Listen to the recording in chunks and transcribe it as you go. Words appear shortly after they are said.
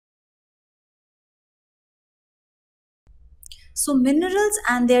So minerals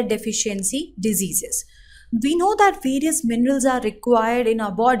and their deficiency diseases. We know that various minerals are required in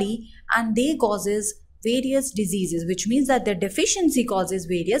our body and they causes various diseases, which means that the deficiency causes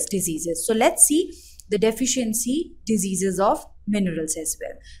various diseases. So let's see the deficiency diseases of minerals as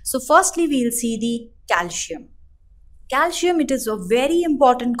well. So firstly, we will see the calcium. Calcium, it is a very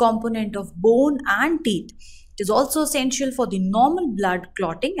important component of bone and teeth. It is also essential for the normal blood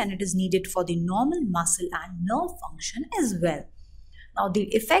clotting and it is needed for the normal muscle and nerve function as well. Now,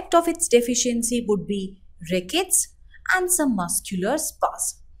 the effect of its deficiency would be rickets and some muscular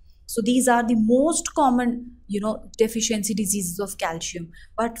spasm. So these are the most common, deficiency diseases of calcium.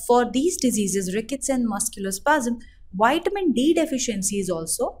 But for these diseases, rickets and muscular spasm, vitamin D deficiency is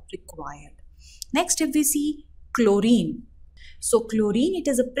also required. Next, if we see chlorine. So chlorine, it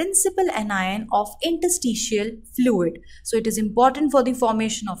is a principal anion of interstitial fluid. So it is important for the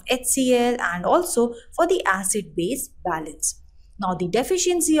formation of HCl and also for the acid-base balance. Now the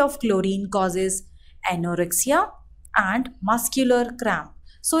deficiency of chlorine causes anorexia and muscular cramp.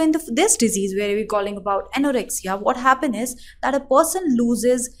 So in this disease where we're calling about anorexia, what happens is that a person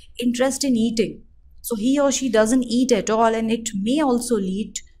loses interest in eating. So he or she doesn't eat at all and it may also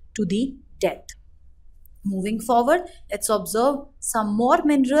lead to the death. Moving forward, let's observe some more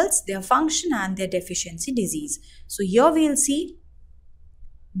minerals, their function and their deficiency disease. So here we will see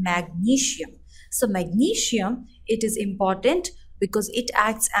magnesium. So magnesium, it is important because it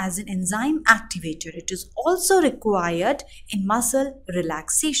acts as an enzyme activator. It is also required in muscle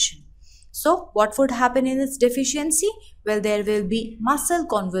relaxation. So what would happen in its deficiency? Well, there will be muscle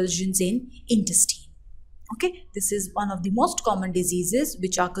convulsions in intestine. Okay, this is one of the most common diseases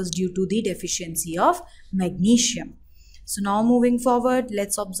which occurs due to the deficiency of magnesium. So now moving forward,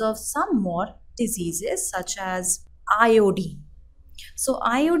 let's observe some more diseases such as iodine. So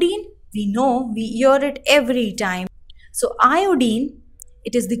iodine, we know, we hear it every time. So iodine,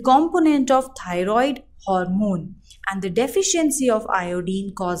 it is the component of thyroid hormone and the deficiency of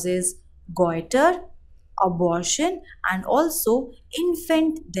iodine causes goiter, abortion and also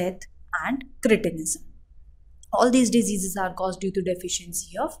infant death and cretinism. All these diseases are caused due to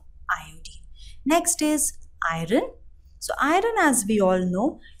deficiency of iodine. Next is iron. So iron, as we all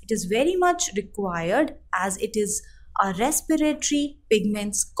know, it is very much required as it is a respiratory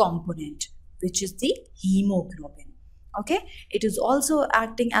pigments component, which is the hemoglobin. Okay, it is also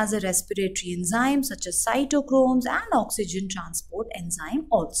acting as a respiratory enzyme such as cytochromes and oxygen transport enzyme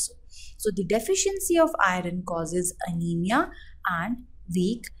also. So the deficiency of iron causes anemia and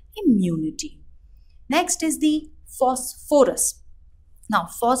weak immunity. Next is the phosphorus. Now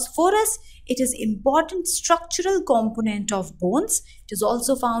phosphorus, it is important structural component of bones. It is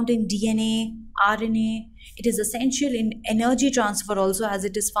also found in DNA, RNA. It is essential in energy transfer also as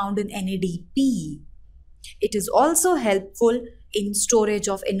it is found in NADP. It is also helpful in storage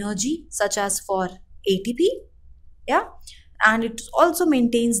of energy such as for ATP. Yeah, and it also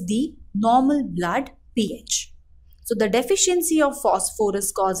maintains the normal blood pH. So the deficiency of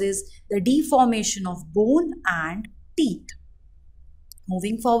phosphorus causes the deformation of bone and teeth.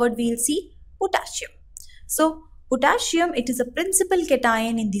 Moving forward, we will see potassium. So potassium, it is a principal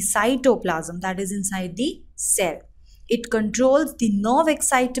cation in the cytoplasm, that is inside the cell. It controls the nerve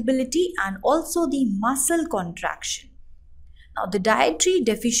excitability and also the muscle contraction. Now the dietary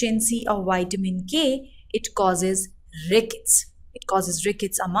deficiency of vitamin K, it causes rickets. It causes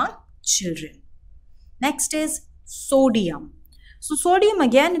rickets among children. Next is sodium. So sodium,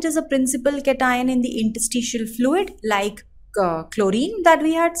 again, it is a principal cation in the interstitial fluid like chlorine that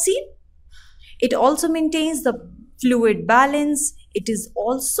we had seen. It also maintains the fluid balance. It is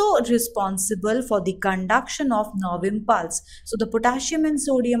also responsible for the conduction of nerve impulse. So the potassium and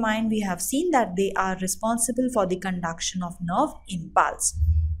sodium ion, we have seen that they are responsible for the conduction of nerve impulse.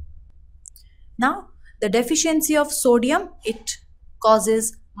 Now the deficiency of sodium, it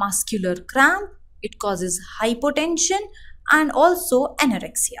causes muscular cramp, it causes hypotension and also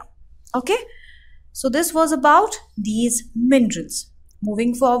anorexia. Okay, so this was about these minerals.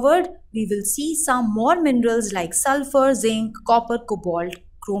 Moving forward, we will see some more minerals like sulfur, zinc, copper, cobalt,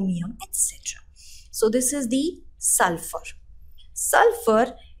 chromium, etc. So this is the sulfur.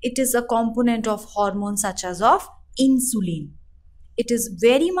 Sulfur, it is a component of hormones such as of insulin. It is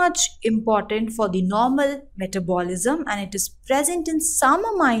very much important for the normal metabolism and it is present in some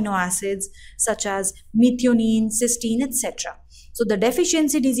amino acids such as methionine, cysteine, etc. So the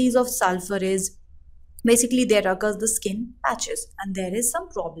deficiency disease of sulfur is basically there occurs the skin patches and there is some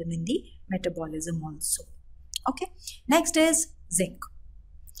problem in the metabolism also. Okay, next is zinc.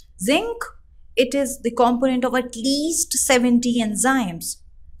 Zinc, it is the component of at least 70 enzymes.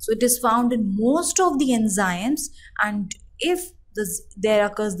 So it is found in most of the enzymes and if there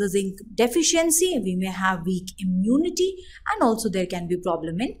occurs the zinc deficiency, we may have weak immunity, and also there can be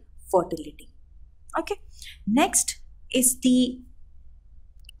problem in fertility. Okay, next is the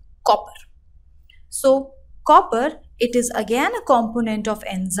copper. So copper, it is again a component of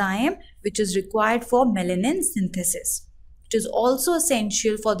enzyme which is required for melanin synthesis. It is also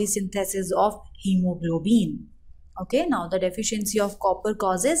essential for the synthesis of hemoglobin. Okay, now the deficiency of copper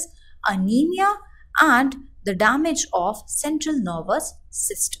causes anemia and the damage of central nervous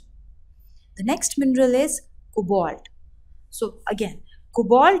system. The next mineral is cobalt. So again,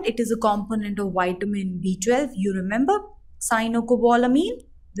 cobalt, it is a component of vitamin B12. You remember cyanocobalamin?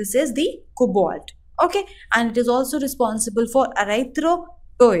 This is the cobalt. Okay, and it is also responsible for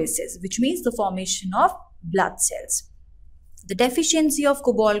erythropoiesis, which means the formation of blood cells. The deficiency of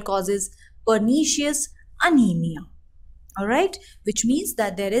cobalt causes pernicious anemia. Alright, which means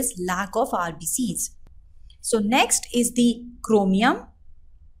that there is lack of RBCs. So next is the chromium,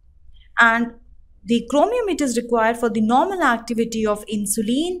 and the chromium, it is required for the normal activity of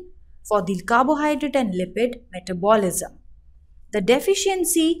insulin, for the carbohydrate and lipid metabolism. The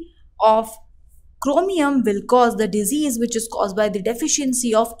deficiency of chromium will cause the disease which is caused by the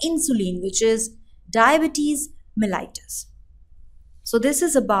deficiency of insulin, which is diabetes mellitus. So this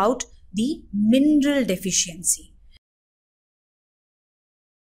is about the mineral deficiency.